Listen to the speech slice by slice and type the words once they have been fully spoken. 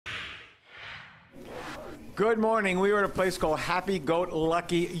Good morning. We were at a place called Happy Goat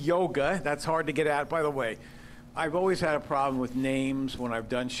Lucky Yoga. That's hard to get at, by the way. I've always had a problem with names when I've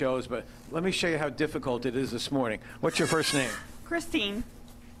done shows, but let me show you how difficult it is this morning. What's your first name? Christine.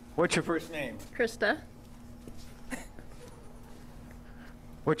 What's your first name? Krista.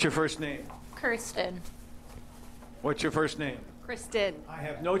 What's your first name? Kirsten. What's your first name? Kristen. I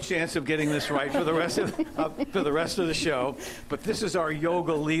have no chance of getting this right for the rest of the show, but this is our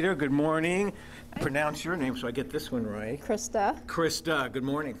yoga leader. Good morning. Pronounce your name so I get this one right. Krista. Krista, good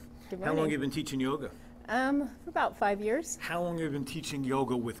morning. Good How long morning. have you been teaching yoga? For about 5 years, How long have you been teaching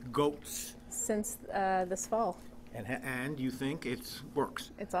yoga with goats? since this fall. And you think it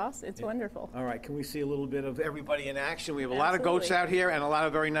works? It's awesome. It's wonderful. All right, can we see a little bit of everybody in action? We have a lot of goats Absolutely. out here and a lot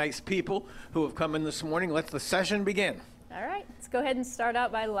of very nice people who have come in this morning. Let the session begin. All right, let's go ahead and start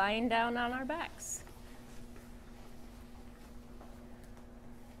out by lying down on our backs.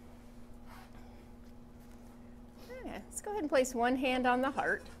 Okay, let's go ahead and place one hand on the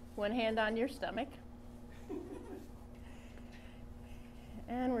heart, one hand on your stomach.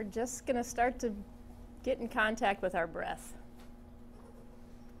 And we're just going to start to get in contact with our breath.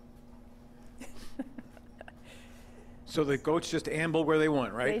 So the goats just amble where they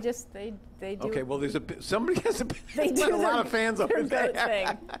want, right? They do. Okay, well, somebody has They do a lot their- of fans their over there. goat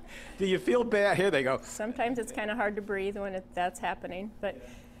thing. Do you feel bad? Here they go. Sometimes it's kind of hard to breathe when that's happening, but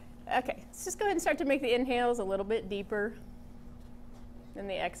okay, let's just go ahead and start to make the inhales a little bit deeper and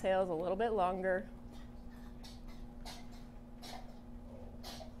the exhales a little bit longer.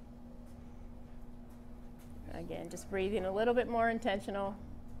 Again, just breathing a little bit more intentional.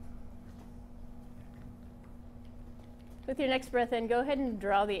 With your next breath in, go ahead and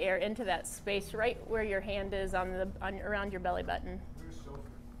draw the air into that space right where your hand is around your belly button.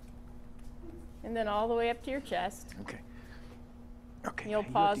 And then all the way up to your chest. Okay. Okay. You'll you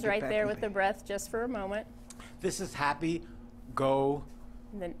have pause to get right back there with with the me. breath just for a moment. This is Happy Go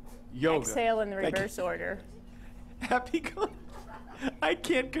And then Yoga. exhale in the Thank you. reverse order. Happy Go. I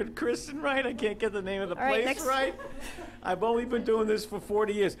can't get Kristen right. I can't get the name of the All right, place next- right. I've only been doing this for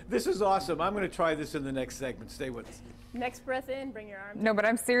 40 years. This is awesome. I'm going to try this in the next segment. Stay with us. Next breath in, bring your arm. No, but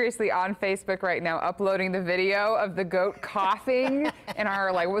I'm seriously on Facebook right now uploading the video of the goat coughing in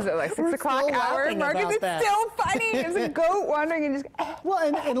our, like, what was it, like 6 We're o'clock still hour? laughing Marcus, about it's that. still funny. It's a goat wandering and just, Well,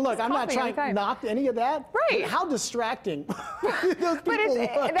 and look, I'm not coughing all trying the time. to knock any of that. Right. But how distracting those people but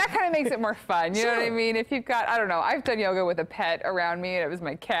look. that kind of makes it more fun. You know what I Sure. mean? If you've got, I don't know, I've done yoga with a pet around me, and it was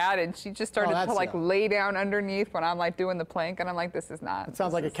my cat, and she just started to that's like yeah. lay down underneath when I'm like doing the plank, and I'm like, this is not. It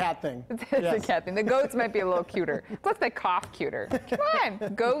sounds like a cat thing. It's Yes. a cat thing. The goats might be a little cuter. Plus, they cough cuter. Come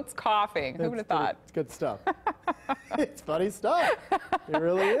on, goats coughing. Who would have thought? It's good stuff. It's funny stuff. It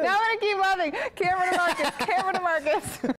really is. Now I'm gonna keep laughing. Camera to Marcus. Camera to Marcus.